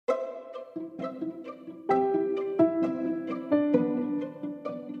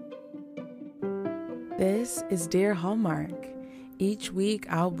This is Dear Hallmark. Each week,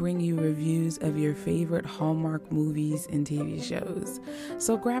 I'll bring you reviews of your favorite Hallmark movies and TV shows.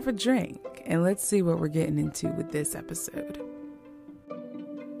 So grab a drink and let's see what we're getting into with this episode.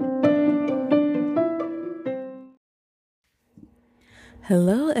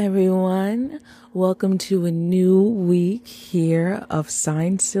 Hello, everyone. Welcome to a new week here of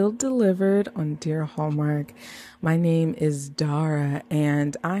Signed, Sealed, Delivered on Dear Hallmark. My name is Dara,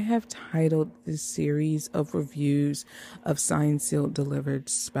 and I have titled this series of reviews of Signed, Sealed, Delivered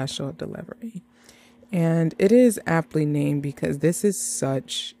Special Delivery. And it is aptly named because this is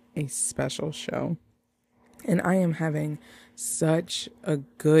such a special show. And I am having such a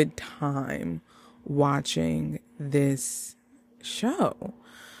good time watching this show.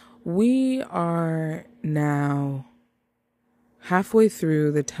 We are now halfway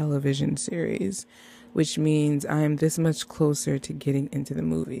through the television series, which means I am this much closer to getting into the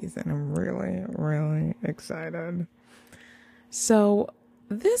movies, and I'm really, really excited. So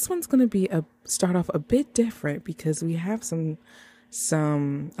this one's going to be start off a bit different because we have a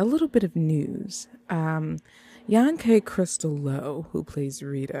little bit of news. Young-K Crystal Lowe, who plays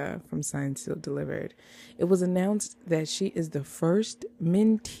Rita from Signed, Sealed, Delivered, it was announced that she is the first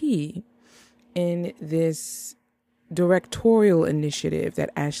mentee in this directorial initiative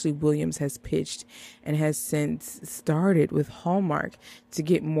that Ashley Williams has pitched and has since started with Hallmark to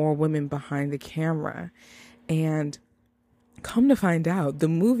get more women behind the camera. And come to find out, the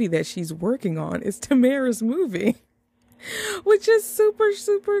movie that she's working on is Tamara's movie, which is super,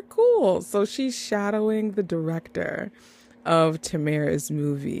 super cool. So she's shadowing the director of Tamara's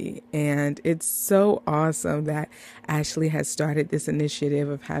movie. And it's so awesome that Ashley has started this initiative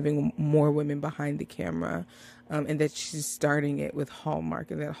of having more women behind the camera, and that she's starting it with Hallmark,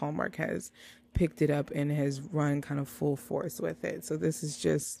 and that Hallmark has picked it up and has run kind of full force with it. So this is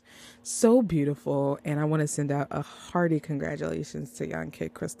just so beautiful. And I want to send out a hearty congratulations to Young-K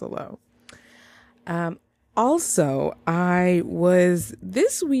Crystal Lowe. Also,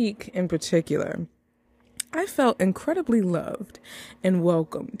 this week in particular, I felt incredibly loved and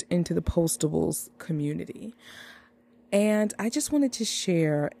welcomed into the Postables community. And I just wanted to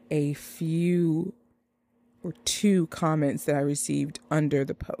share a few or two comments that I received under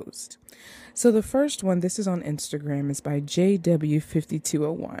the post. So the first one, this is on Instagram, is by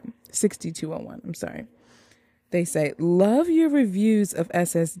JW6201, I'm sorry. They say, "Love your reviews of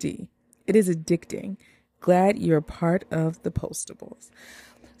SSD. It is addicting. Glad you're a part of the Postables."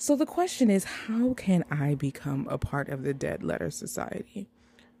 So the question is, how can I become a part of the Dead Letter Society?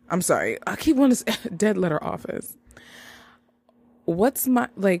 I'm sorry, I keep wanting to say Dead Letter Office. What's my,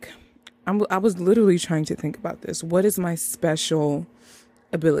 I was literally trying to think about this. What is my special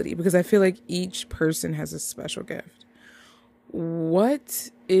ability? Because I feel like each person has a special gift. What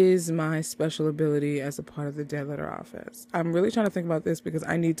is my special ability as a part of the Dead Letter Office? I'm really trying to think about this because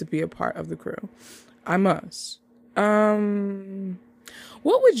I need to be a part of the crew. I must.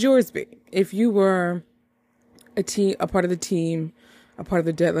 What would yours be if you were a part of the team, a part of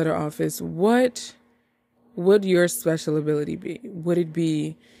the Dead Letter Office? What would your special ability be? Would it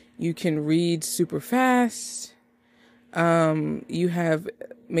be you can read super fast? Maybe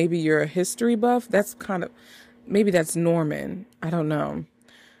you're a history buff. Maybe that's Norman. I don't know.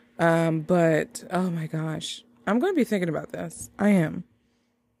 But oh my gosh, I'm going to be thinking about this. I am.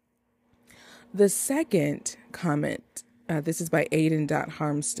 The second comment, this is by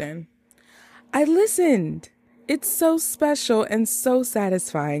Aiden.Harmston. "I listened. It's so special and so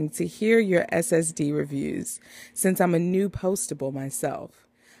satisfying to hear your SSD reviews since I'm a new Postable myself.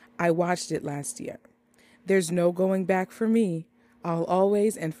 I watched it last year. There's no going back for me. I'll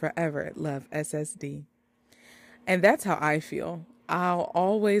always and forever love SSD." And that's how I feel. I'll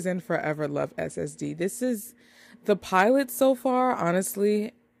always and forever love SSD. This is the pilot so far,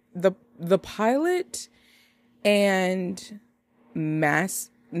 honestly. The pilot and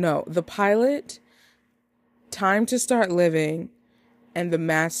the pilot, Time to Start Living, and The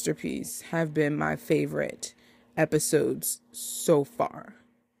Masterpiece have been my favorite episodes so far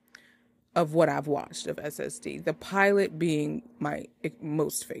of what I've watched of SSD. The pilot being my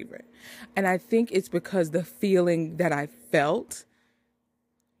most favorite. And I think it's because the feeling that I felt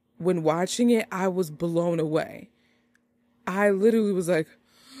when watching it, I was blown away. I literally was like,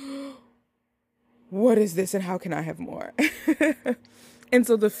 what is this and how can I have more? And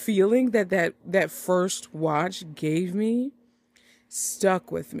so the feeling that first watch gave me stuck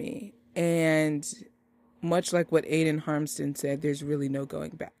with me. And much like what Aiden Harmston said, there's really no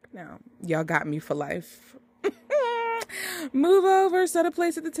going back now. Y'all got me for life. Move over, set a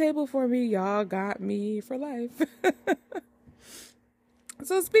place at the table for me. Y'all got me for life.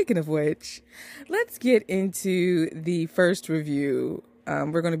 So speaking of which, let's get into the first review.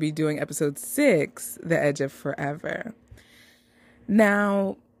 We're going to be doing episode 6, The Edge of Forever.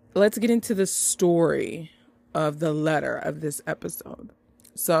 Now, let's get into the story of the letter of this episode.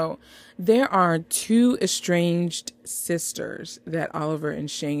 So there are 2 estranged sisters that Oliver and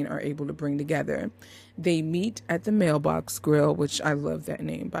Shane are able to bring together. They meet at the Mailbox Grill, which I love that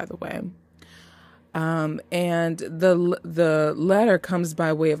name, by the way. And the letter comes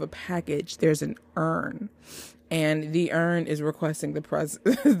by way of a package. There's an urn, and the urn is requesting the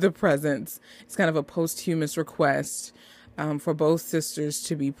presence. It's kind of a posthumous request for both sisters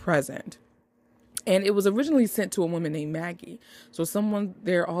to be present. And it was originally sent to a woman named Maggie. So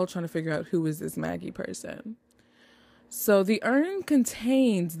they're all trying to figure out who is this Maggie person. So the urn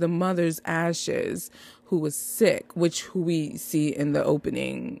contains the mother's ashes, who was sick, who we see in the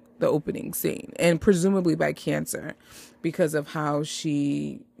opening scene, and presumably by cancer, because of how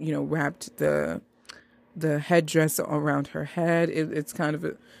she, wrapped the headdress around her head. It's kind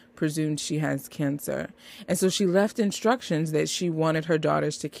of presumed she has cancer. And so she left instructions that she wanted her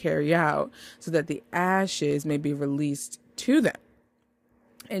daughters to carry out so that the ashes may be released to them.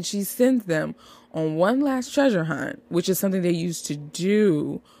 And she sends them on one last treasure hunt, which is something they used to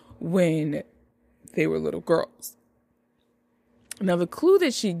do when they were little girls. Now, the clue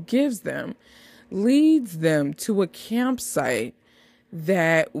that she gives them leads them to a campsite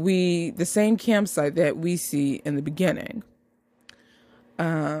the same campsite that we see in the beginning.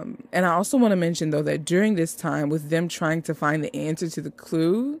 And I also want to mention, though, that during this time, with them trying to find the answer to the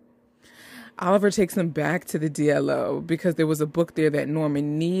clue, Oliver takes them back to the DLO because there was a book there that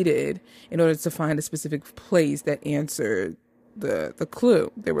Norman needed in order to find a specific place that answered the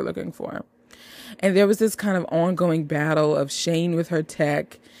clue they were looking for. And there was this kind of ongoing battle of Shane with her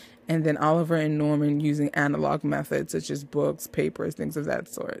tech, and then Oliver and Norman using analog methods such as books, papers, things of that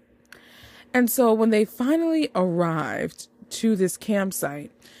sort. And so when they finally arrived to this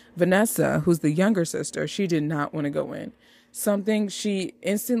campsite, Vanessa, who's the younger sister, she did not want to go in. She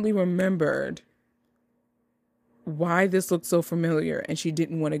instantly remembered why this looked so familiar, and she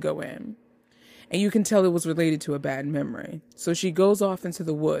didn't want to go in. And you can tell it was related to a bad memory. So she goes off into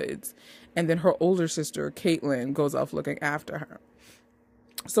the woods, and then her older sister, Caitlin, goes off looking after her.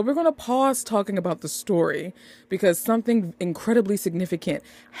 So we're going to pause talking about the story because something incredibly significant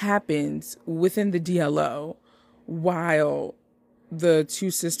happens within the DLO while the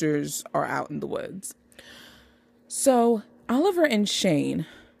 2 sisters are out in the woods. So Oliver and Shane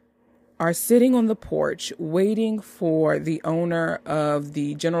are sitting on the porch waiting for the owner of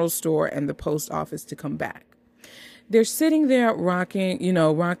the general store and the post office to come back. They're sitting there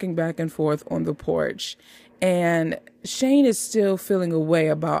rocking back and forth on the porch. And Shane is still feeling a way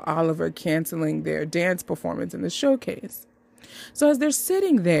about Oliver canceling their dance performance in the showcase. So as they're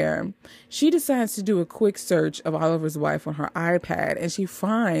sitting there, she decides to do a quick search of Oliver's wife on her iPad, and she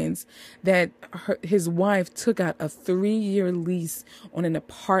finds that his wife took out a 3-year lease on an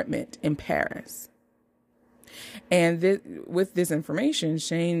apartment in Paris. And with this information,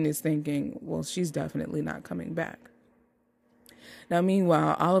 Shane is thinking, well, she's definitely not coming back. Now,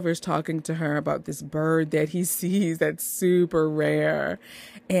 meanwhile, Oliver's talking to her about this bird that he sees that's super rare.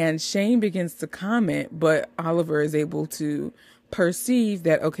 And Shane begins to comment, but Oliver is able to perceive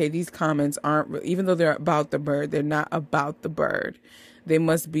that, okay, these comments aren't, even though they're about the bird, they're not about the bird. They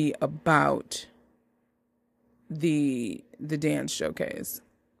must be about the dance showcase.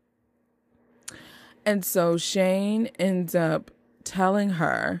 And so Shane ends up telling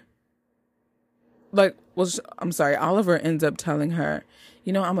her, Oliver ends up telling her,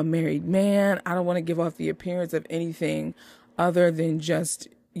 I'm a married man. I don't want to give off the appearance of anything other than just,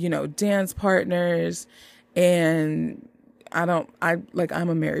 dance partners. And I'm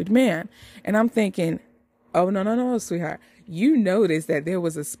a married man. And I'm thinking, oh, no, sweetheart. You noticed that there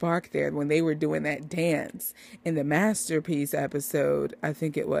was a spark there when they were doing that dance in the Masterpiece episode, I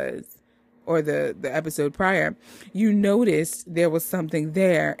think it was, or the episode prior. You noticed there was something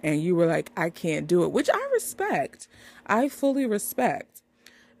there and you were like, I can't do it, which I respect. I fully respect.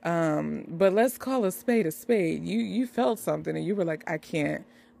 But let's call a spade a spade. You felt something and you were like, I can't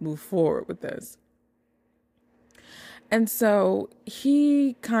move forward with this. And so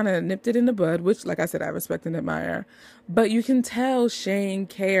he kind of nipped it in the bud, which, like I said, I respect and admire. But you can tell Shane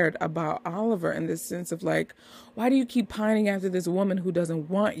cared about Oliver in this sense of like, why do you keep pining after this woman who doesn't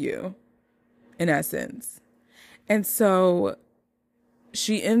want you, in essence? And so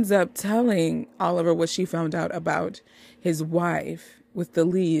she ends up telling Oliver what she found out about his wife with the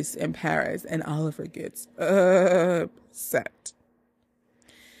lease in Paris, and Oliver gets upset.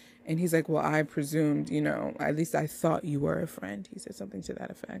 And he's like, well, I presumed, at least I thought you were a friend. He said something to that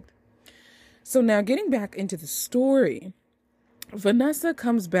effect. So now getting back into the story, Vanessa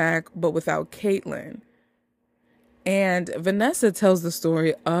comes back, but without Caitlin. And Vanessa tells the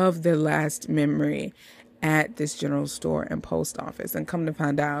story of their last memory at this general store and post office. And come to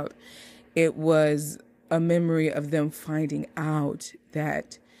find out, it was a memory of them finding out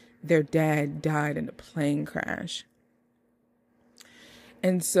that their dad died in a plane crash.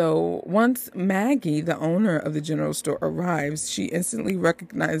 And so once Maggie, the owner of the general store, arrives, she instantly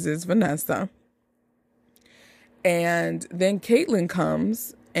recognizes Vanessa. And then Caitlin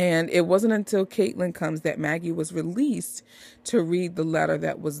comes, and it wasn't until Caitlin comes that Maggie was released to read the letter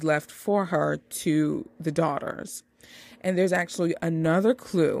that was left for her to the daughters. And there's actually another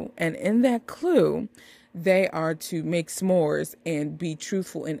clue, and in that clue, they are to make s'mores and be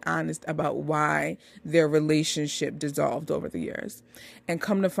truthful and honest about why their relationship dissolved over the years. And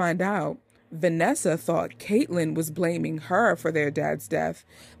come to find out, Vanessa thought Caitlin was blaming her for their dad's death.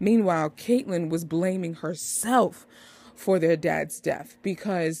 Meanwhile, Caitlin was blaming herself for their dad's death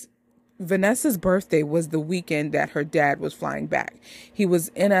because Vanessa's birthday was the weekend that her dad was flying back. He was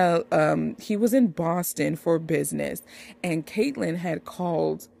in Boston for business, and Caitlin had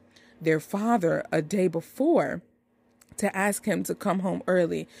called their father a day before to ask him to come home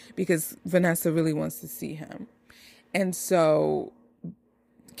early because Vanessa really wants to see him. And so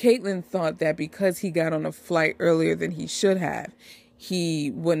Caitlin thought that because he got on a flight earlier than he should have,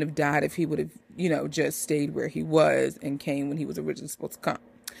 he wouldn't have died if he would have, just stayed where he was and came when he was originally supposed to come.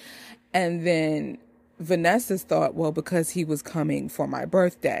 And then Vanessa's thought, well, because he was coming for my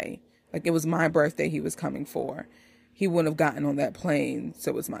birthday, like it was my birthday he was coming for, he wouldn't have gotten on that plane,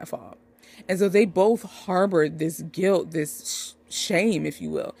 so it's my fault. And so they both harbored this guilt, this shame, if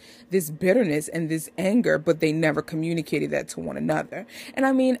you will, this bitterness and this anger, but they never communicated that to one another. And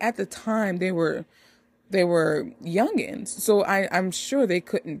I mean, at the time, they were youngins, so I'm sure they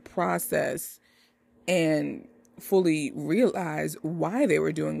couldn't process and fully realize why they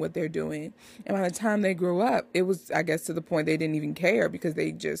were doing what they're doing. And by the time they grew up, it was, I guess, to the point they didn't even care because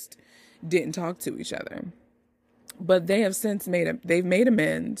they just didn't talk to each other. But they have since made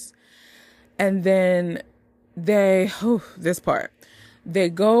amends. And then they make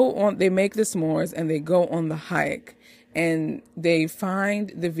the s'mores and they go on the hike, and they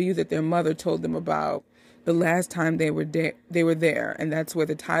find the view that their mother told them about the last time they were there. And that's where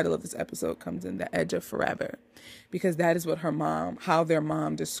the title of this episode comes in, The Edge of Forever, because that is what how their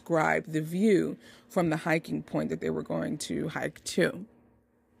mom described the view from the hiking point that they were going to hike to.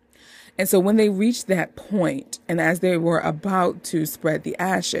 And so when they reached that point, and as they were about to spread the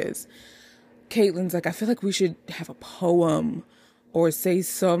ashes, Caitlin's like, I feel like we should have a poem or say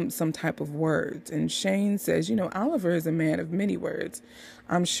some type of words. And Shane says, Oliver is a man of many words.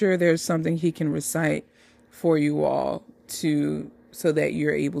 I'm sure there's something he can recite for you all so that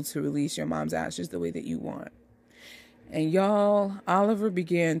you're able to release your mom's ashes the way that you want. And y'all, Oliver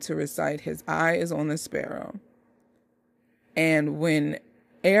began to recite His Eye is on the Sparrow. And when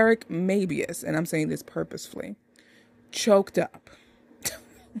Eric Mabius, and I'm saying this purposefully, choked up,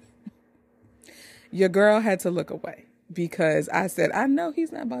 your girl had to look away, because I said, I know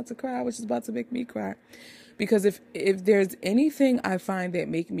he's not about to cry, which is about to make me cry. Because if there's anything I find that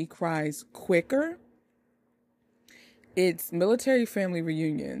make me cry quicker, it's military family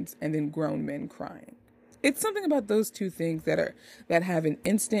reunions and then grown men crying. It's something about those two things that have an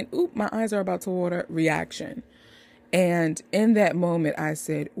instant, oop, my eyes are about to water reaction. And in that moment, I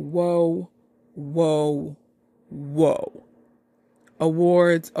said, whoa, whoa, whoa.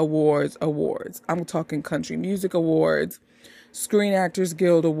 Awards, awards, awards. I'm talking Country Music Awards, Screen Actors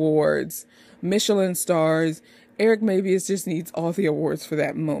Guild Awards, Michelin stars. Eric Mabius just needs all the awards for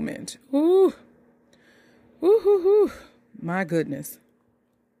that moment. Ooh. Ooh, ooh, ooh. My goodness.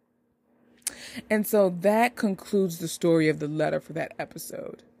 And so that concludes the story of the letter for that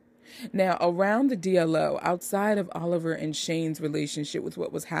episode. Now, around the DLO, outside of Oliver and Shane's relationship with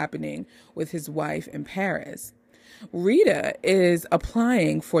what was happening with his wife in Paris, Rita is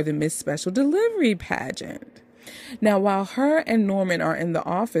applying for the Miss Special Delivery pageant. Now, while her and Norman are in the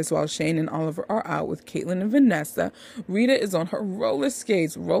office, while Shane and Oliver are out with Caitlin and Vanessa, Rita is on her roller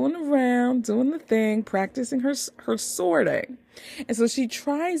skates, rolling around, doing the thing, practicing her sorting. And so she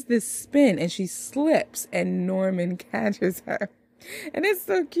tries this spin and she slips, and Norman catches her. And it's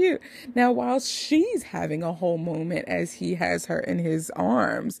so cute. Now, while she's having a whole moment as he has her in his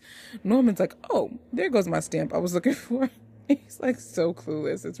arms, Norman's like, oh, there goes my stamp I was looking for. He's like so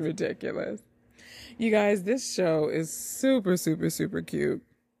clueless. It's ridiculous. You guys, this show is super, super, super cute.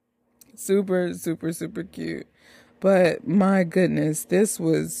 Super, super, super cute. But my goodness,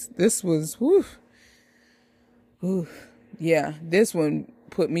 whew, whew. Yeah, this one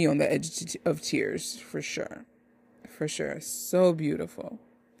put me on the edge of tears for sure. For sure. So beautiful.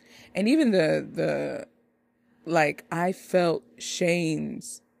 And even like, I felt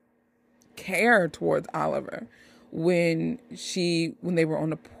Shane's care towards Oliver when they were on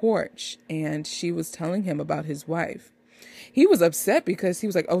the porch and she was telling him about his wife. He was upset because he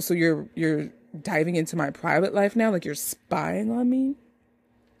was like, "Oh, so you're diving into my private life now? Like you're spying on me?"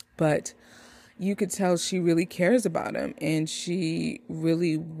 But you could tell she really cares about him and she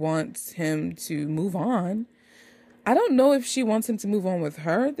really wants him to move on. I don't know if she wants him to move on with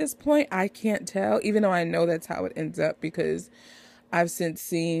her at this point. I can't tell, even though I know that's how it ends up because I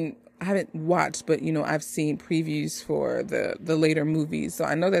haven't watched, but I've seen previews for the later movies. So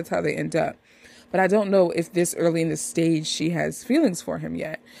I know that's how they end up. But I don't know if this early in the stage she has feelings for him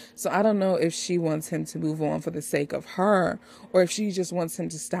yet. So I don't know if she wants him to move on for the sake of her or if she just wants him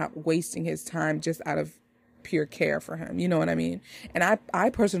to stop wasting his time just out of pure care for him. You know what I mean? And I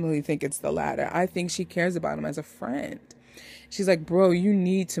personally think it's the latter. I think she cares about him as a friend. She's like, bro, you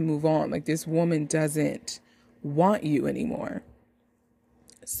need to move on. Like this woman doesn't want you anymore.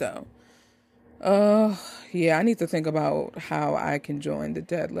 So, yeah, I need to think about how I can join the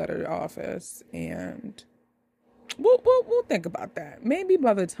dead letter office, and we'll think about that. Maybe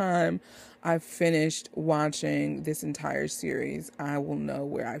by the time I've finished watching this entire series, I will know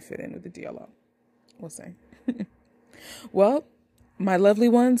where I fit in with the DLO. We'll see. Well, my lovely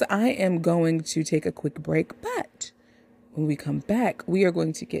ones, I am going to take a quick break, but when we come back, we are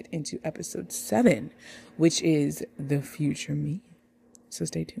going to get into episode 7, which is The Future Me. So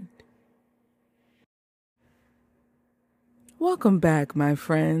stay tuned. Welcome back, my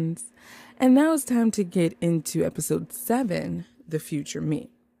friends. And now it's time to get into episode 7, The Future Me.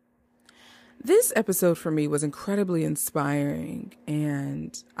 This episode for me was incredibly inspiring,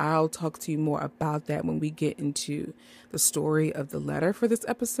 and I'll talk to you more about that when we get into the story of the letter for this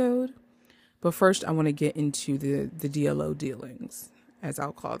episode. But first, I want to get into the DLO dealings, as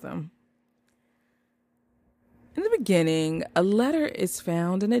I'll call them. In the beginning, a letter is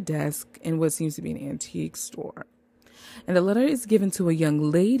found in a desk in what seems to be an antique store. And the letter is given to a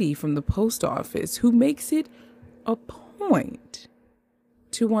young lady from the post office who makes it a point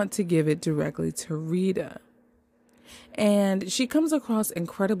to want to give it directly to Rita. And she comes across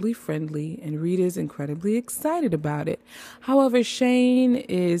incredibly friendly, and Rita is incredibly excited about it. However, Shane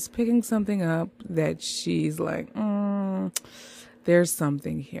is picking something up that she's like, there's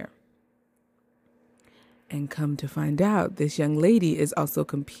something here. And come to find out, this young lady is also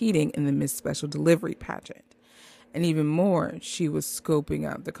competing in the Miss Special Delivery pageant. And even more, she was scoping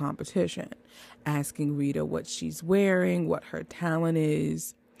out the competition, asking Rita what she's wearing, what her talent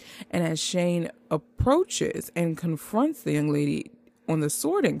is. And as Shane approaches and confronts the young lady on the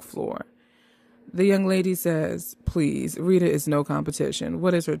sorting floor, the young lady says, please, Rita is no competition.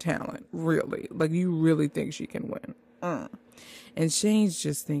 What is her talent? Really? Like, you really think she can win? And Shane's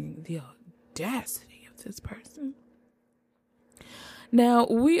just thinking, the audacity of this person. Now,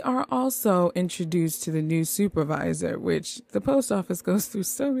 we are also introduced to the new supervisor, which the post office goes through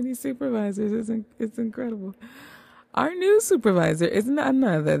so many supervisors. It's incredible. Our new supervisor is none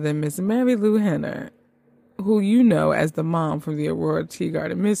other than Miss Mary Lou Henner, who you know as the mom from the Aurora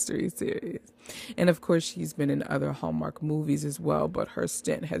Teagarden mystery series. And of course, she's been in other Hallmark movies as well, but her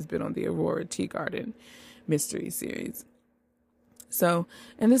stint has been on the Aurora Teagarden mystery series. So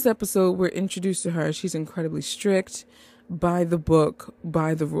in this episode, we're introduced to her. She's incredibly strict, by the book,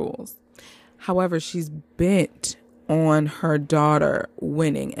 by the rules. However, she's bent on her daughter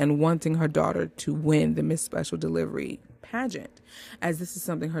winning and wanting her daughter to win the Miss Special Delivery pageant, as this is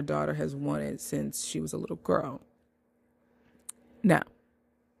something her daughter has wanted since she was a little girl. Now,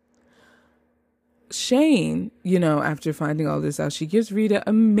 Shane, after finding all this out, she gives Rita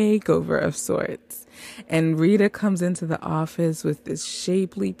a makeover of sorts. And Rita comes into the office with this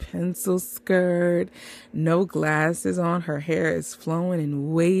shapely pencil skirt, no glasses on. Her hair is flowing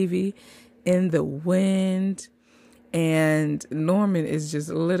and wavy in the wind. And Norman is just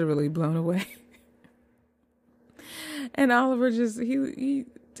literally blown away. And Oliver he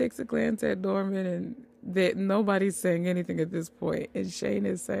takes a glance at Norman, and that nobody's saying anything at this point. And Shane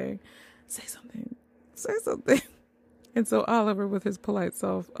is saying, say something. And so Oliver, with his polite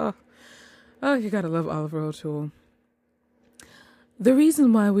self, you gotta love Oliver O'Toole. The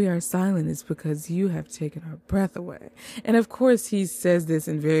reason why we are silent is because you have taken our breath away. And of course, he says this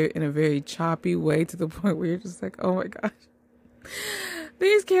in a very choppy way, to the point where you're just like, oh my gosh.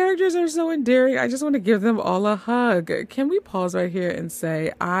 These characters are so endearing. I just want to give them all a hug. Can we pause right here and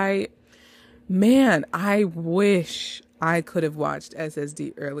say, I wish I could have watched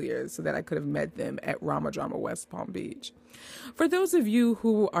SSD earlier so that I could have met them at Rama Drama West Palm Beach. For those of you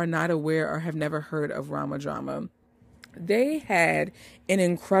who are not aware or have never heard of Rama Drama, they had an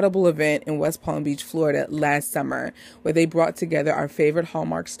incredible event in West Palm Beach, Florida last summer where they brought together our favorite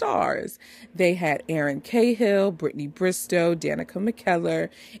Hallmark stars. They had Erin Cahill, Brittany Bristow, Danica McKellar,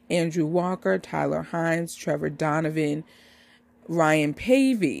 Andrew Walker, Tyler Hines, Trevor Donovan, Ryan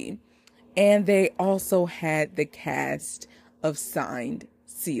Pavey. And they also had the cast of Signed,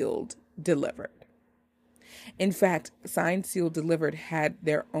 Sealed, Delivered. In fact, Signed, Sealed, Delivered had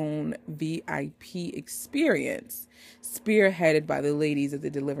their own VIP experience, spearheaded by the ladies of the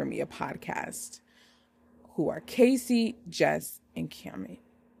Deliver Me a podcast, who are Casey, Jess, and Cami.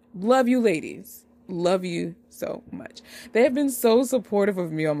 Love you, ladies. Love you so much. They have been so supportive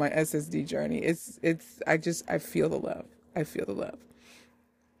of me on my SSD journey. I feel the love. I feel the love.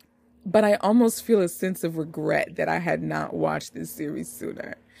 But I almost feel a sense of regret that I had not watched this series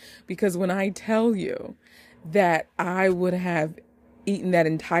sooner. Because when I tell you that I would have eaten that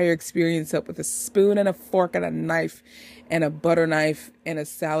entire experience up with a spoon and a fork and a knife and a butter knife and a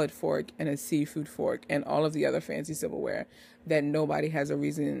salad fork and a seafood fork and all of the other fancy silverware that nobody has a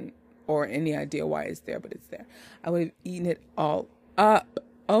reason or any idea why it's there, but it's there. I would have eaten it all up.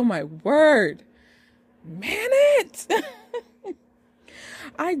 Oh my word. Man it!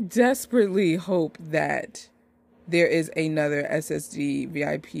 I desperately hope that there is another SSD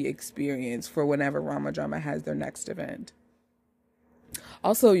VIP experience for whenever Rama Drama has their next event.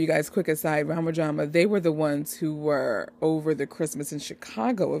 Also, you guys, quick aside, Rama Drama, they were the ones who were over the Christmas in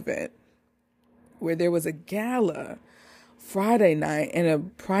Chicago event where there was a gala Friday night and a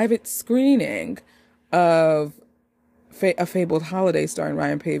private screening of A Fabled Holiday starring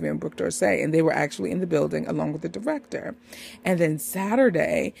Ryan Pavey and Brooke Dorsey, and they were actually in the building along with the director. And then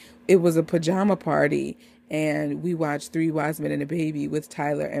Saturday, it was a pajama party, and we watched Three Wise Men and a Baby with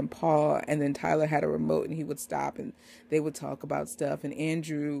Tyler and Paul, and then Tyler had a remote, and he would stop, and they would talk about stuff, and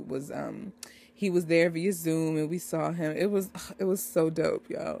Andrew was, he was there via Zoom, and we saw him. It was so dope,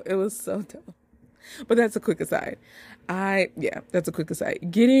 y'all. It was so dope. But that's a quick aside. That's a quick aside.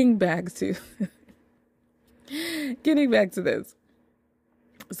 Getting back to this.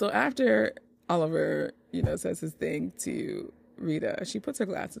 So after Oliver, says his thing to Rita, she puts her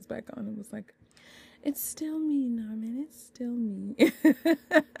glasses back on and was like, "It's still me, Norman. It's still me."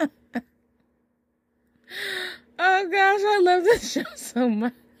 Oh gosh, I love this show so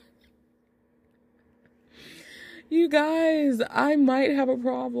much. You guys, I might have a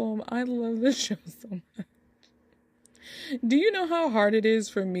problem. I love this show so much. Do you know how hard it is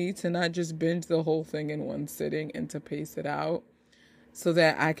for me to not just binge the whole thing in one sitting and to pace it out so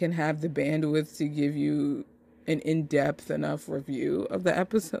that I can have the bandwidth to give you an in-depth enough review of the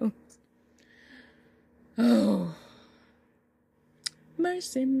episodes? Oh,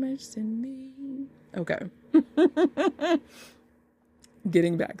 mercy, mercy me. Okay.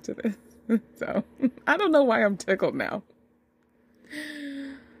 Getting back to this. So, I don't know why I'm tickled now.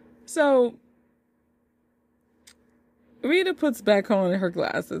 So, Rita puts back on her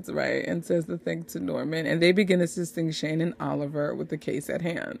glasses, right, and says the thing to Norman, and they begin assisting Shane and Oliver with the case at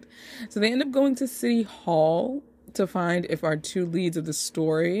hand. So they end up going to City Hall to find if our two leads of the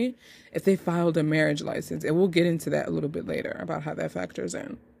story, if they filed a marriage license, and we'll get into that a little bit later about how that factors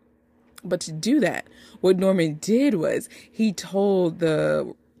in. But to do that, what Norman did was he told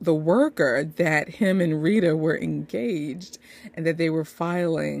the worker that him and Rita were engaged and that they were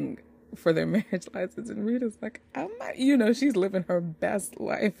filing for their marriage license. And Rita's like, she's living her best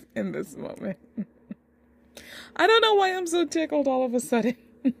life in this moment. I don't know why I'm so tickled all of a sudden.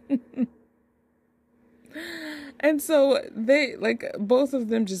 And so they, both of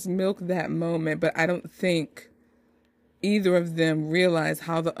them just milk that moment, but I don't think either of them realize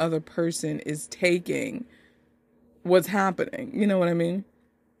how the other person is taking what's happening. You know what I mean?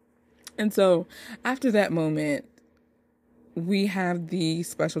 And so after that moment, we have the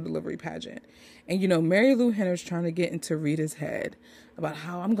special delivery pageant. And, Mary Lou Henner's trying to get into Rita's head about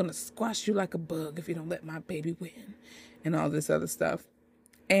how I'm going to squash you like a bug if you don't let my baby win and all this other stuff.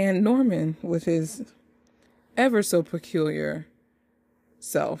 And Norman, with his ever so peculiar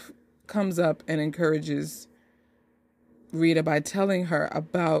self, comes up and encourages Rita by telling her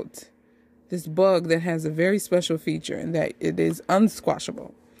about this bug that has a very special feature and that it is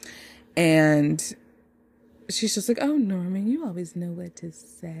unsquashable. And she's just like, "Oh, Norman, you always know what to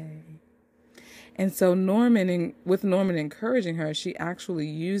say." And so with Norman encouraging her, she actually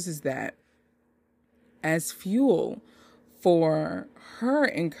uses that as fuel for her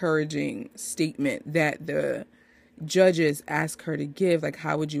encouraging statement that the judges ask her to give, like,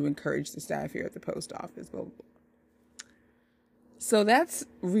 how would you encourage the staff here at the post office? Blah, blah, blah. So that's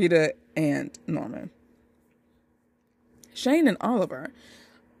Rita and Norman. Shane and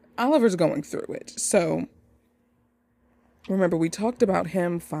Oliver's going through it. So remember, we talked about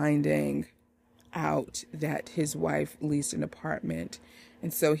him finding out that his wife leased an apartment.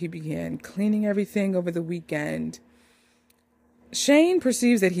 And so he began cleaning everything over the weekend. Shane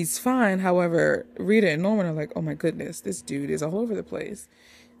perceives that he's fine. However, Rita and Norman are like, oh my goodness, this dude is all over the place.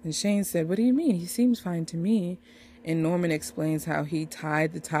 And Shane said, what do you mean? He seems fine to me. And Norman explains how he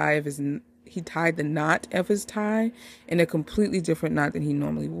tied the knot of his tie in a completely different knot than he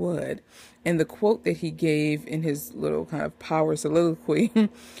normally would. And the quote that he gave in his little kind of power soliloquy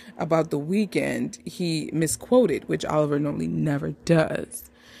about the weekend, he misquoted, which Oliver normally never does.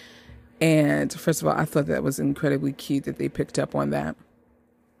 And first of all, I thought that was incredibly cute that they picked up on that.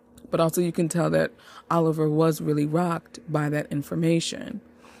 But also you can tell that Oliver was really rocked by that information.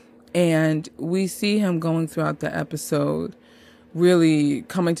 And we see him going throughout the episode, really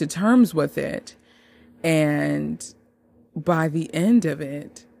coming to terms with it. And by the end of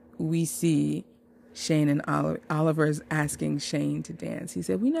it, we see Shane and Oliver's asking Shane to dance. He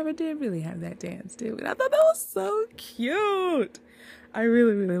said, we never did really have that dance, did we? And I thought that was so cute. I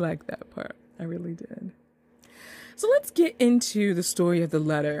really, really liked that part. I really did. So let's get into the story of the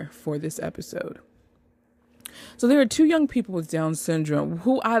letter for this episode. So there are two young people with Down syndrome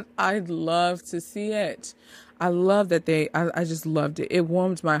who I'd love to see it. I love that I just loved it. It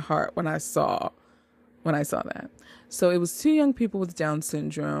warmed my heart when I saw that. So it was two young people with Down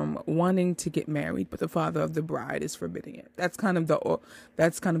syndrome wanting to get married, but the father of the bride is forbidding it. That's kind of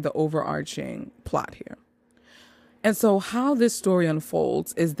the overarching plot here. And so how this story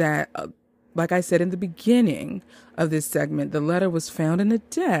unfolds is that, like I said in the beginning of this segment, the letter was found in a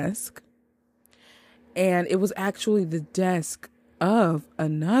desk, and it was actually the desk of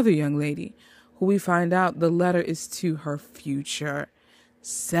another young lady who we find out the letter is to her future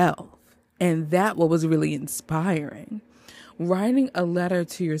self. And that what was really inspiring. Writing a letter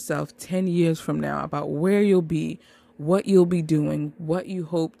to yourself 10 years from now about where you'll be, what you'll be doing, what you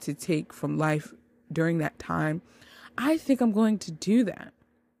hope to take from life during that time. I think I'm going to do that.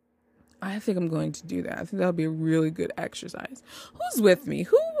 I think that'll be a really good exercise. Who's with me?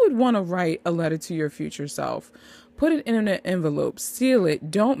 Who would want to write a letter to your future self? Put it in an envelope, seal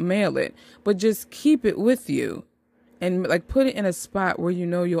it, don't mail it, but just keep it with you. And like put it in a spot where you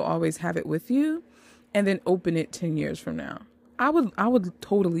know you'll always have it with you, and then open it 10 years from now. I would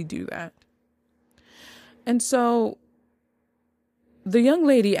totally do that. And so the young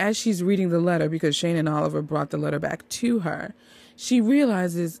lady, as she's reading the letter, because Shane and Oliver brought the letter back to her, she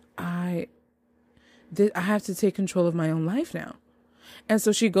realizes I have to take control of my own life now. And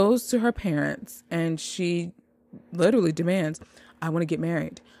so she goes to her parents and she literally demands, I want to get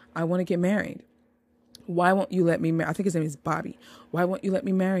married. I want to get married. Why won't you let me marry? I think his name is Bobby. Why won't you let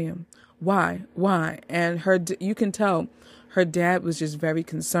me marry him? Why? And you can tell her dad was just very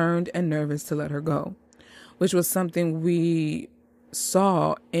concerned and nervous to let her go, which was something we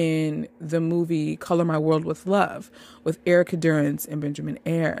saw in the movie Color My World with Love with Erica Durance and Benjamin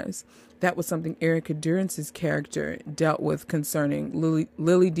Ayers. That was something Erica Durance's character dealt with concerning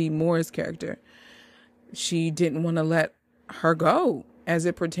Lily D. Moore's character. She didn't want to let her go as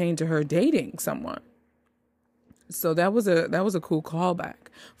it pertained to her dating someone. So that was a cool callback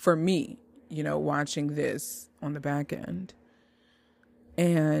for me, watching this on the back end.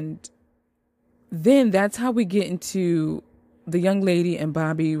 And then that's how we get into the young lady and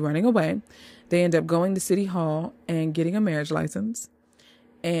Bobby running away. They end up going to City Hall and getting a marriage license.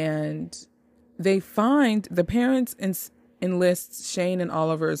 And they find the parents enlist Shane and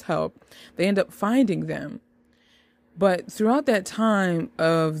Oliver's help. They end up finding them. But throughout that time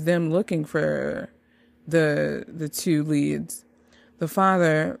of them looking for the two leads, the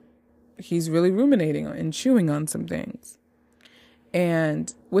father, he's really ruminating and chewing on some things.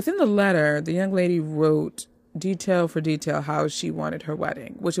 And within the letter, the young lady wrote detail for detail how she wanted her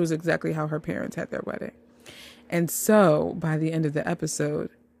wedding, which was exactly how her parents had their wedding. And so by the end of the episode,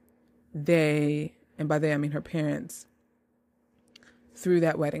 and by they I mean her parents, threw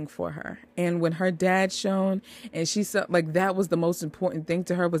that wedding for her. And when her dad shone, and she saw, like, that was the most important thing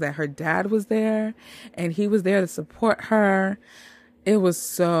to her, was that her dad was there and he was there to support her. It was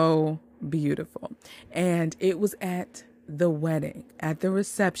so beautiful. And it was at the wedding, at the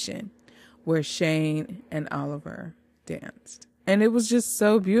reception, where Shane and Oliver danced. And it was just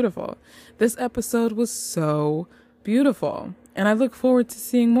so beautiful. This episode was so beautiful. And I look forward to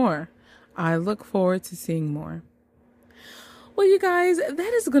seeing more. Well, you guys,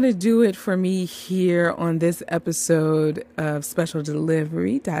 that is going to do it for me here on this episode of Special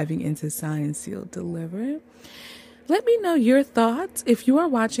Delivery, diving into Signed, Sealed, Delivered. Let me know your thoughts. If you are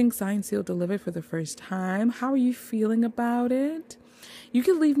watching Signed, Sealed, Delivered for the first time, how are you feeling about it? You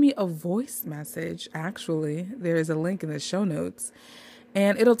can leave me a voice message. Actually, there is a link in the show notes,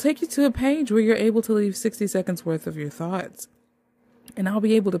 and it'll take you to a page where you're able to leave 60 seconds worth of your thoughts. And I'll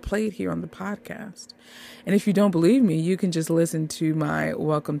be able to play it here on the podcast. And if you don't believe me, you can just listen to my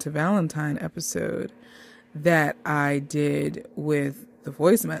Welcome to Valentine episode that I did with the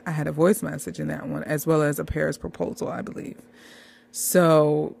voice. I had a voice message in that one, as well as a Paris proposal, I believe.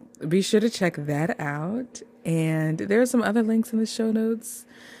 So be sure to check that out. And there are some other links in the show notes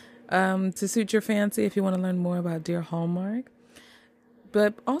to suit your fancy if you want to learn more about Dear Hallmark.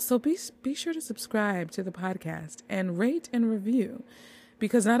 But also be sure to subscribe to the podcast and rate and review,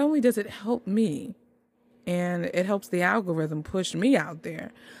 because not only does it help me and it helps the algorithm push me out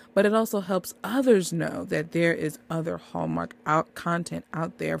there, but it also helps others know that there is other Hallmark content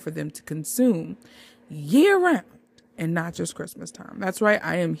out there for them to consume year round and not just Christmas time. That's right.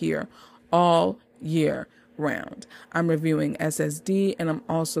 I am here all year round. I'm reviewing SSD, and I'm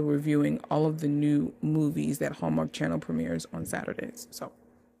also reviewing all of the new movies that Hallmark Channel premieres on Saturdays. So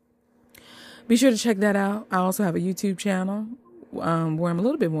be sure to check that out. I also have a YouTube channel where I'm a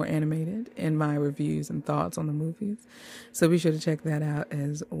little bit more animated in my reviews and thoughts on the movies. So be sure to check that out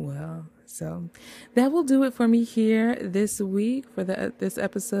as well. So that will do it for me here this week for this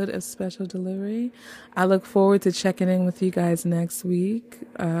episode of Special Delivery. I look forward to checking in with you guys next week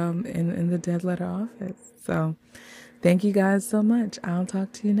in the Dead Letter office. So thank you guys so much. I'll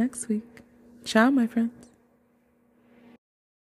talk to you next week. Ciao, my friend.